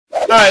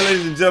Alright,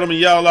 ladies and gentlemen,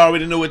 y'all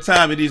already know what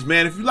time it is,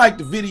 man. If you like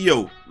the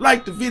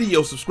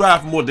video, subscribe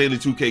for more daily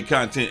 2K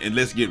content, and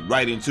let's get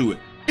right into it.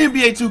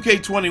 NBA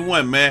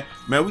 2K21, man.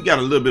 Man, we got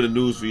a little bit of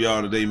news for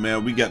y'all today,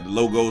 man. We got the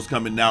logos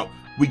coming out.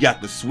 We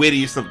got the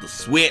sweatiest of the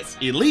sweats.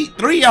 Elite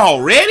 3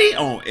 already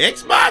on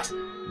Xbox?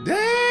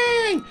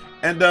 Dang!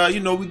 And, you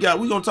know, we're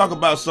going to talk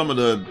about some of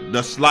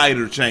the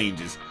slider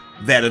changes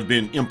that have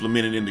been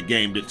implemented in the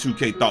game that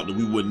 2K thought that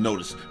we wouldn't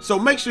notice. So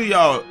make sure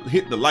y'all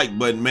hit the like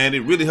button, man. It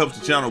really helps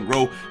the channel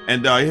grow,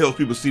 and it helps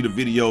people see the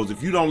videos.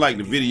 If you don't like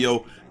the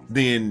video,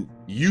 then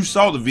you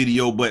saw the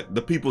video, but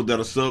the people that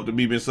are subbed to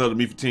me, been subbed to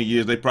me for 10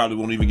 years, they probably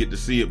won't even get to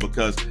see it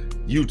because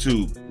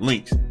YouTube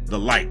links the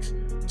likes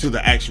to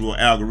the actual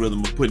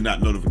algorithm of putting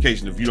out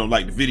notifications. If you don't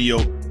like the video,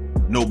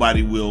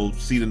 nobody will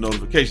see the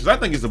notifications. I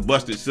think it's a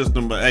busted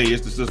system, but hey,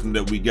 it's the system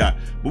that we got.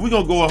 But we're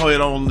gonna go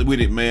ahead on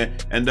with it, man,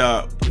 and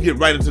get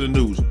right into the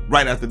news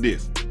right after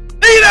this.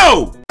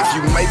 Nino! If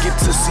you make it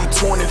to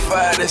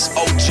C25, that's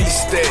OG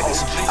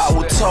status. I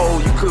was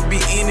told you could be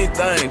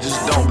anything,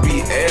 just don't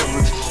be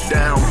average.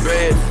 Down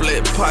bad,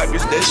 flat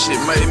pockets, that shit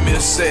made me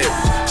a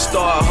savage.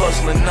 Start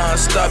hustling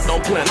non-stop,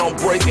 don't plan on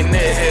breaking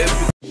that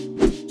habit.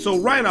 So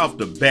right off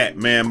the bat,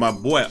 man, my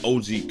boy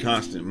OG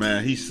Constant,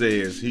 man, he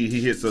says, he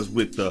hits us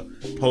with the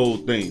whole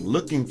thing.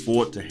 Looking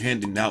forward to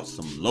handing out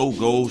some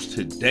logos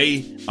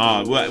today.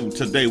 Well,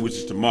 today, which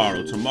is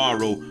tomorrow.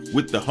 Tomorrow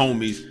with the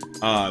homies,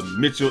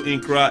 Mitchell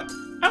Inkrot.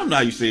 I don't know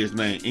how you say his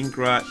name,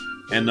 Inkrot,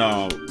 and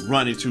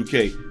Ronnie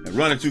 2K. And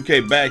Ronnie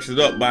 2K backs it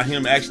up by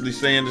him actually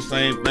saying the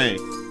same thing.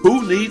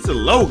 Who needs a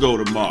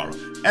logo tomorrow?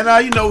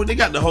 And you know, they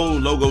got the whole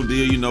logo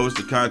deal. You know, it's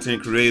the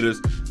content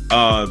creators.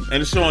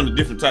 And it's showing the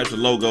different types of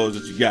logos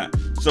that you got.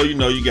 So, you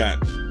know, you got,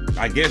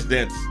 I guess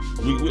that's,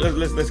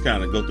 let's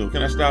kind of go through.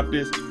 Can I stop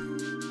this?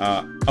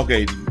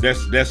 Okay,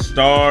 that's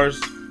stars,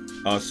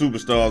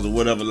 superstars or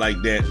whatever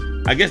like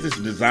that. I guess it's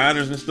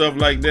designers and stuff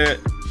like that.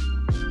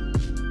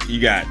 You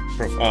got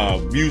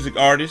music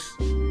artists,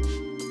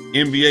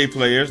 NBA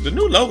players. The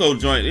new logo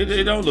joint,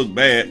 it don't look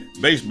bad.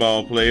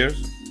 Baseball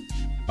players,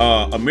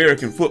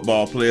 American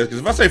football players. Because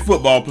if I say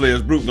football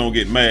players, Brute gonna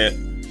get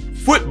mad.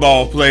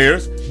 Football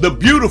players, the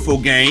beautiful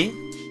game.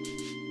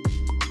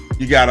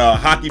 You got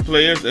hockey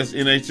players, that's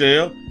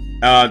NHL.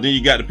 Then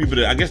you got the people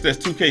that, I guess that's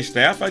 2K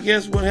staff, I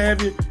guess, what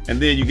have you.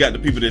 And then you got the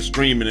people that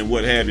streaming and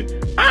what have you.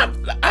 I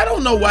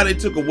don't know why they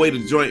took away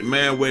the joint,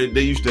 man, where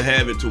they used to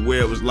have it to where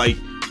it was like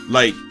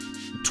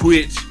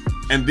Twitch,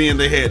 and then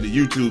they had the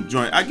YouTube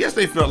joint. I guess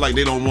they felt like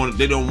they don't want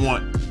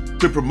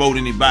to promote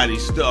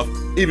anybody's stuff,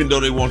 even though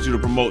they want you to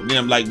promote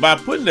them. Like, by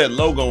putting that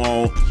logo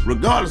on,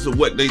 regardless of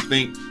what they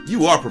think,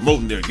 you are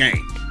promoting their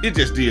game. It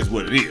just is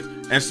what it is.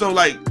 And so,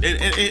 like,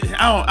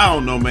 I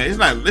don't know, man.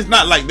 It's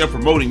not like they're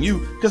promoting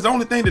you, because the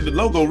only thing that the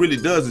logo really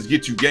does is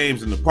get you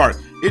games in the park.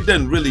 It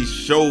doesn't really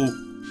show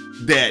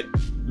that.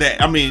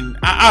 I mean,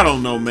 I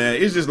don't know, man.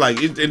 It's just like,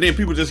 and then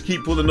people just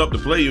keep pulling up to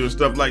play you and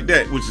stuff like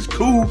that, which is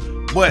cool.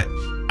 But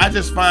I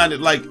just find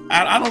it like,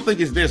 I don't think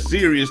it's that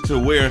serious to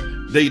where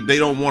they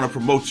don't want to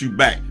promote you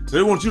back.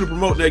 They want you to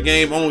promote their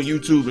game on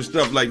YouTube and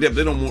stuff like that, but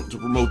they don't want to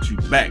promote you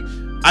back.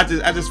 I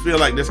just feel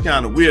like that's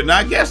kind of weird. Now,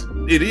 I guess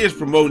it is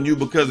promoting you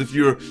because if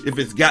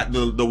it's got the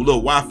little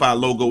Wi-Fi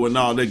logo and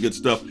all that good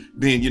stuff,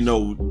 then, you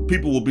know,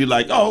 people will be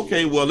like, oh,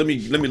 okay, well, let me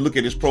look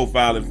at his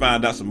profile and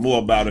find out some more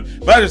about it.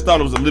 But I just thought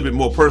it was a little bit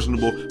more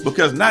personable,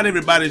 because not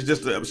everybody's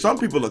just some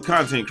people are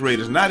content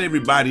creators. Not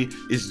everybody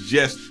is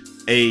just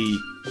a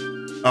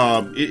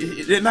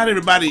not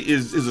everybody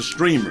is a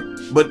streamer.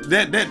 But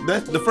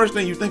that's the first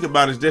thing you think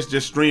about is that's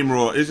just streamer,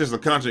 or it's just a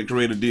content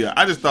creator deal.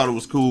 I just thought it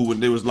was cool when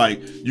they was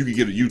like, you could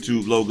get a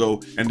YouTube logo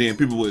and then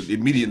people would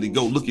immediately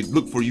go look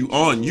for you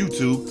on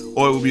YouTube,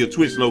 or it would be a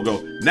Twitch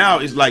logo. Now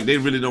it's like they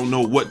really don't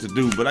know what to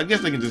do, but I guess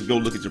they can just go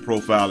look at your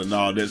profile and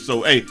all that.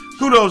 So hey,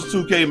 kudos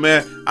 2K,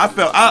 man.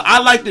 I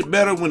liked it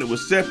better when it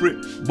was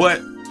separate, but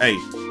hey,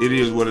 it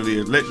is what it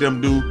is. Let them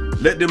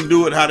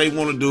do it how they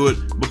want to do it,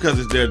 because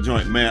it's their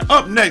joint, man.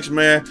 Up next,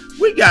 man,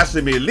 we got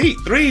some Elite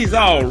 3s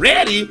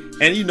already.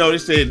 And you know, they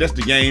said that's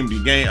the game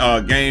game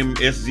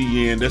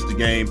SZN, that's the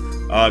game.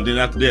 Then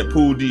after that,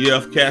 Pool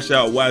DF, Cash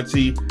Out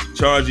YT,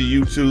 Charger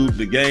YouTube,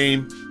 the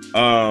game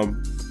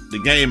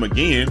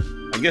again.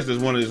 I guess there's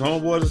one of his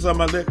homeboys or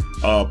something like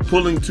that.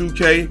 Pulling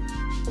 2K.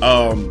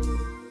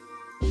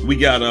 We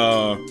got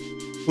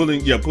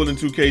Pulling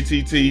 2K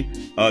TT,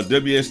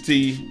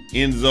 WST,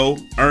 Enzo,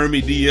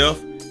 Ermy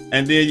DF,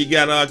 and then you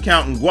got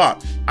Counting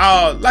Guap.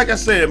 Like I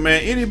said,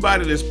 man,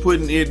 anybody that's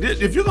putting in,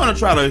 if you're gonna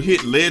try to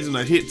hit Legend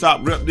or hit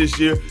Top Rep this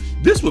year,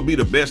 this would be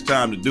the best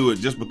time to do it,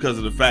 just because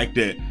of the fact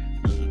that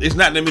it's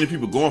not that many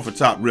people going for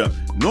Top Rep.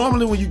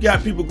 Normally when you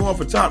got people going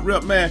for Top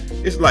Rep, man,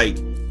 it's like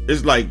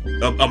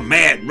a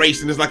mad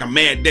race, and it's like a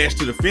mad dash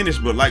to the finish.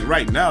 But like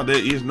right now, there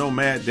is no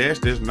mad dash.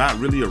 There's not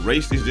really a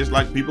race. It's just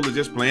like people are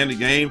just playing the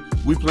game.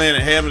 We playing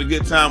and having a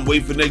good time,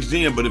 wait for next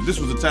gen. But if this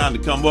was a time to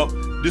come up,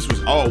 this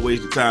was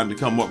always the time to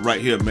come up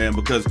right here, man,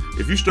 because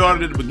if you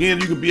started at the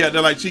beginning, you could be out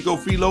there like Chico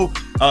Philo,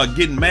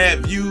 getting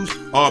mad views,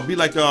 or be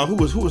like, who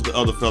was the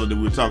other fella that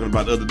we were talking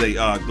about the other day,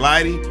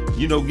 Glidey,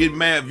 you know, getting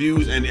mad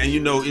views, and you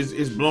know,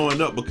 it's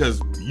blowing up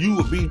because you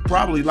would be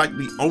probably like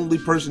the only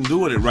person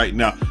doing it right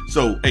now.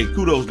 So, hey,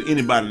 kudos to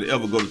anybody that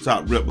ever go to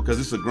top rep, because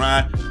it's a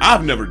grind.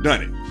 I've never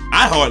done it.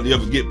 I hardly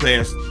ever get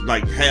past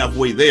like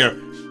halfway there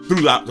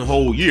throughout the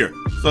whole year.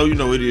 So, you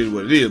know, it is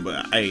what it is.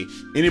 But hey,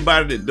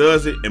 anybody that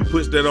does it and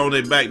puts that on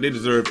their back, they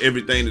deserve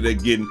everything that they're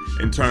getting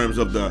in terms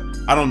of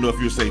the, I don't know if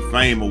you say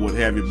fame or what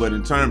have you, but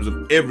in terms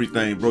of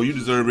everything, bro, you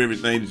deserve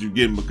everything that you're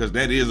getting, because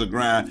that is a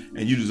grind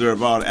and you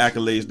deserve all the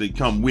accolades that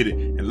come with it.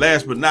 And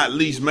last but not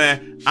least,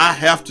 man, I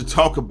have to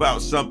talk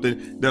about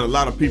something that a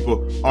lot of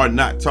people are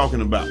not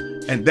talking about.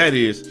 And that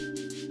is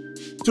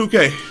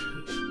 2K.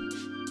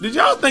 Did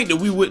y'all think that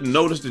we wouldn't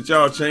notice that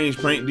y'all changed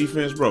paint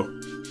defense, bro?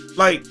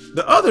 Like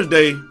the other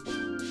day,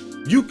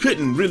 you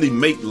couldn't really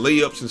make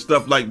layups and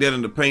stuff like that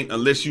in the paint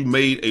unless you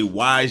made a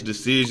wise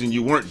decision.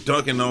 You weren't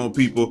dunking on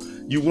people.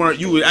 You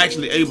were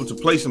actually able to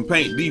play some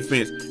paint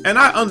defense. And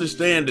I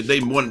understand that they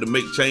wanted to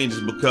make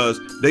changes because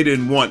they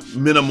didn't want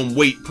minimum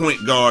weight point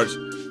guards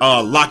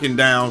locking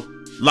down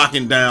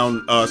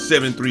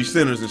 7-3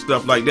 centers and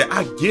stuff like that.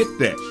 I get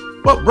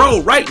that. But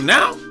bro, right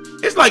now,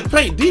 it's like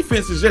paint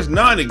defense is just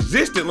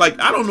non-existent. Like,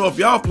 I don't know if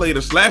y'all played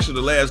a slasher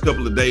the last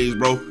couple of days,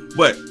 bro,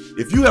 but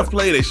if you have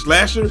played a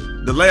slasher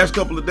the last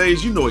couple of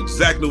days, you know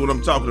exactly what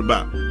I'm talking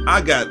about. I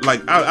got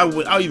like,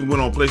 I even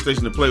went on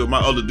PlayStation to play with my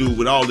other dude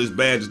with all his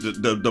badges,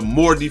 the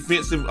more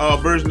defensive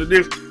version of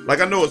this. Like,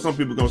 I know what some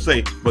people gonna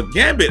say, but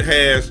Gambit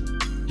has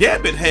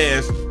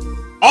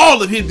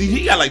all of his,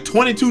 he got like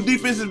 22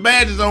 defensive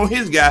badges on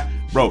his guy.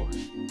 Bro,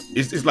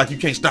 it's like you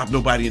can't stop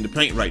nobody in the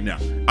paint right now.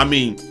 I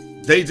mean,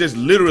 they just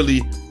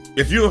literally,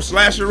 if you're a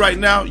slasher right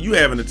now, you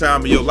having the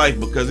time of your life,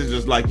 because it's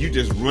just like you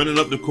just running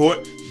up the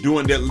court,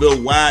 doing that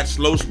little wide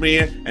slow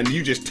spin, and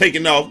you just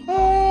taking off,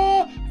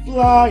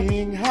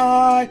 flying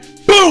high,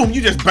 boom,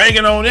 you just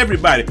banging on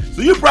everybody.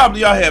 So you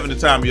probably are having the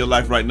time of your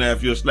life right now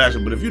if you're a slasher.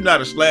 But if you're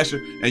not a slasher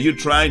and you're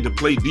trying to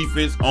play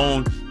defense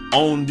on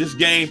this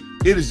game,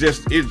 it is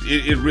just,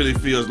 it really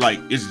feels like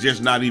it's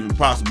just not even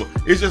possible.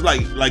 It's just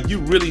like you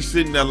really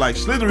sitting there like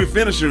Slithery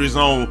Finisher is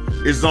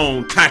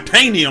on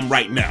titanium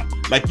right now.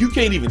 Like, you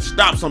can't even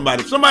stop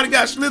somebody. If somebody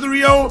got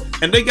Slithery on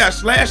and they got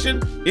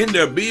slashing in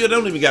their build, they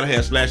don't even gotta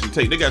have slashing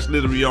take. They got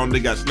Slithery on, they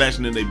got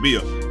slashing in their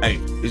build. Hey,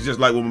 it's just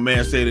like what my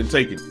man said in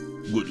Taken,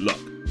 good luck.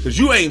 Cause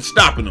you ain't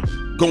stopping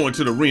them going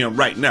to the rim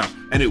right now.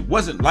 And it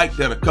wasn't like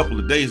that a couple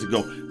of days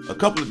ago. A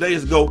couple of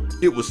days ago,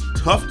 it was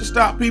tough to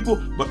stop people,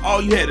 but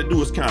all you had to do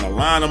was kind of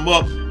line them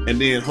up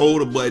and then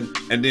hold a button,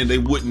 and then they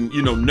wouldn't,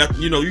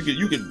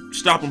 you could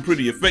stop them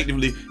pretty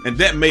effectively, and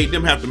that made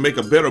them have to make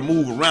a better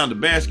move around the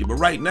basket. But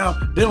right now,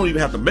 they don't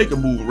even have to make a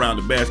move around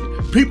the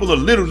basket. People are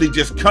literally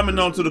just coming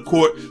onto the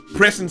court,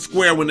 pressing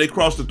square when they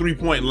cross the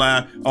three-point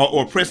line,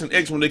 or pressing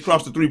X when they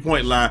cross the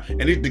three-point line,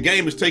 and the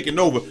game is taking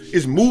over.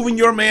 It's moving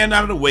your man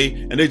out of the way,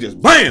 and they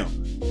just BAM!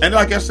 And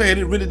like I said,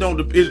 it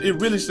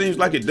really seems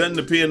like it doesn't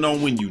depend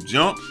on when you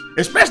jump,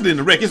 especially in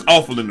the rec. It's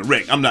awful in the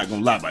rec. I'm not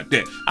gonna lie about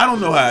that. I don't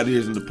know how it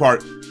is in the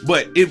park,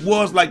 but it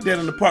was like that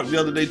in the park the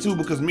other day too,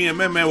 because me and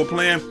Man were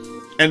playing,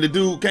 and the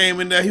dude came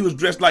in there, he was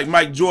dressed like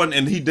Mike Jordan,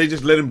 and they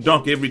just let him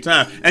dunk every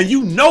time. And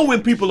you know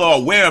when people are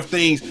aware of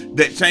things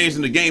that change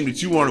in the game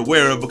that you weren't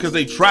aware of, because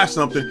they try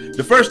something.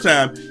 The first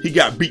time, he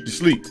got beat to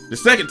sleep. The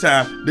second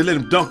time, they let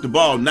him dunk the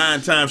ball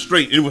 9 times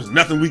straight. It was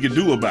nothing we could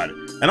do about it.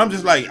 And I'm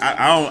just like,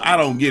 I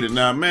don't get it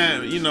now,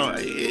 man. You know,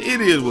 it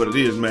is what it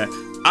is, man.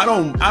 I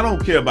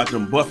don't care about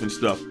them buffing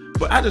stuff,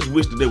 but I just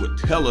wish that they would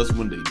tell us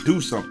when they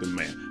do something,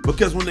 man.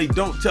 Because when they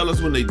don't tell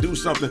us when they do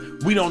something,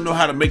 we don't know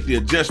how to make the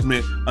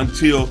adjustment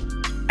until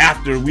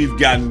after we've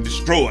gotten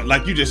destroyed.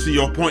 Like, you just see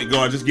your point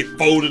guard just get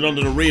folded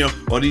under the rim,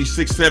 or these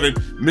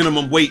 6'7"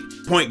 minimum weight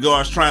point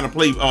guards trying to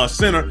play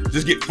center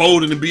just get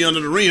folded and be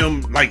under the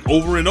rim like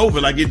over and over.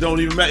 Like, it don't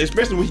even matter,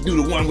 especially when you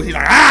do the one where he's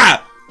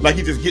like, like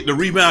he just get the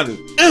rebound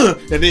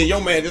and then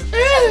your man just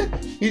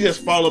he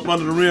just fall up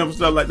under the rim and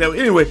stuff like that. But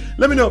anyway,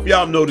 let me know if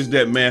y'all noticed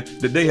that, man,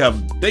 that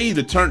they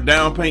either turned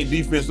down paint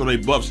defense or they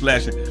buff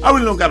slashing. I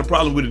really don't got a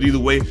problem with it either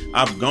way.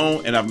 I've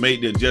gone and I've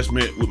made the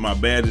adjustment with my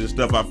badges and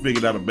stuff. I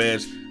figured out a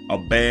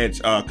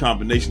badge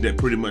combination that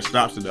pretty much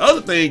stops it. The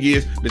other thing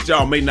is that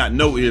y'all may not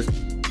know is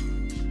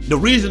the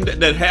reason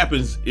that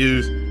happens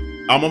is,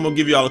 I'm gonna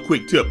give y'all a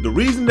quick tip. The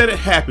reason that it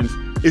happens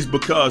is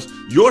because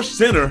your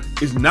center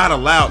is not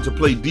allowed to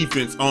play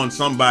defense on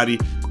somebody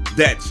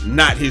that's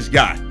not his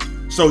guy.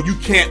 So you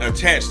can't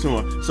attach to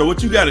him. So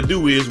what you gotta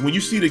do is, when you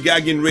see the guy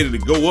getting ready to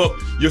go up,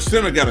 your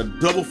center gotta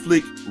double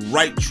flick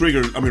right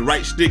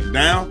stick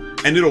down,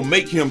 and it'll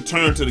make him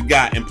turn to the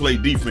guy and play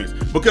defense.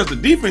 Because the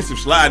defensive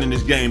slide in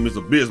this game is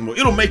abysmal.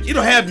 It'll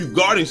have you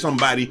guarding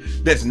somebody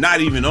that's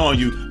not even on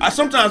you.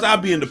 Sometimes I'll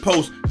be in the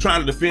post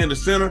trying to defend the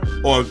center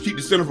or keep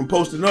the center from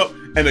posting up,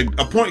 and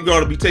a point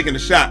guard will be taking a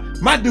shot.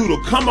 My dude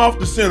will come off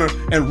the center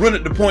and run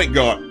at the point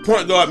guard.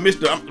 Point guard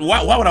missed the,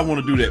 why would I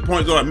want to do that?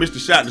 Point guard missed the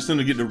shot, the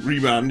center get the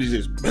rebound, and he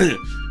just, bam.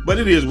 But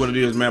it is what it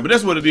is, man. But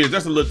that's what it is.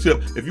 That's a little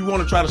tip. If you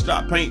want to try to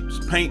stop paint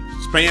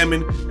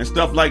spamming and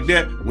stuff like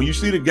that, when you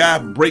see the guy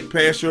break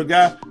past your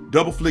guy,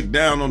 double flick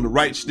down on the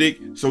right stick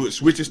so it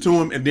switches to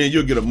him, and then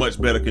you'll get a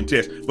much better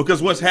contest.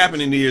 Because what's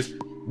happening is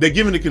they're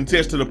giving the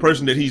contest to the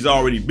person that he's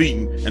already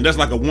beaten, and that's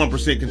like a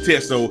 1%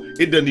 contest, so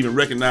it doesn't even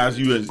recognize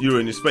you as you're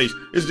in his face.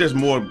 It's just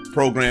more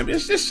programmed.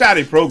 It's just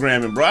shoddy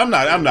programming, bro. I'm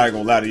not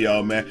gonna lie to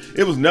y'all, man.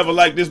 It was never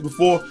like this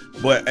before,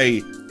 but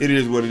hey, it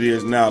is what it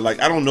is now. Like,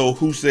 I don't know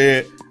who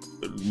said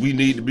we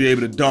need to be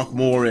able to dunk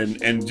more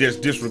and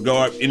just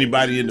disregard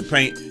anybody in the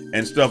paint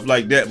and stuff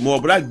like that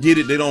more, but I get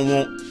it. They don't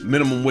want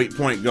minimum weight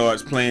point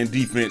guards playing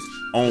defense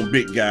on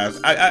big guys.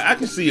 I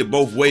can see it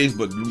both ways,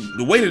 but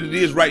the way that it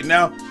is right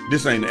now,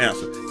 this ain't the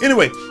answer.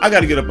 Anyway, I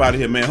gotta get up out of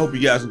here, man. Hope you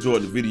guys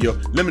enjoyed the video.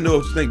 Let me know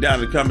what you think down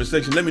in the comment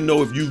section. Let me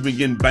know if you've been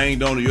getting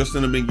banged on or your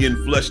center been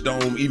getting flushed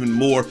on even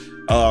more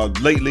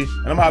lately,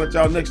 and I'm holler at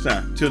y'all next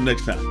time. Till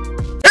next time,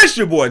 it's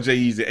your boy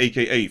Eazy,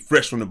 aka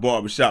Fresh from the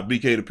Barbershop,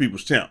 BK the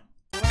People's Champ.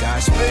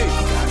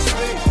 Godspeed.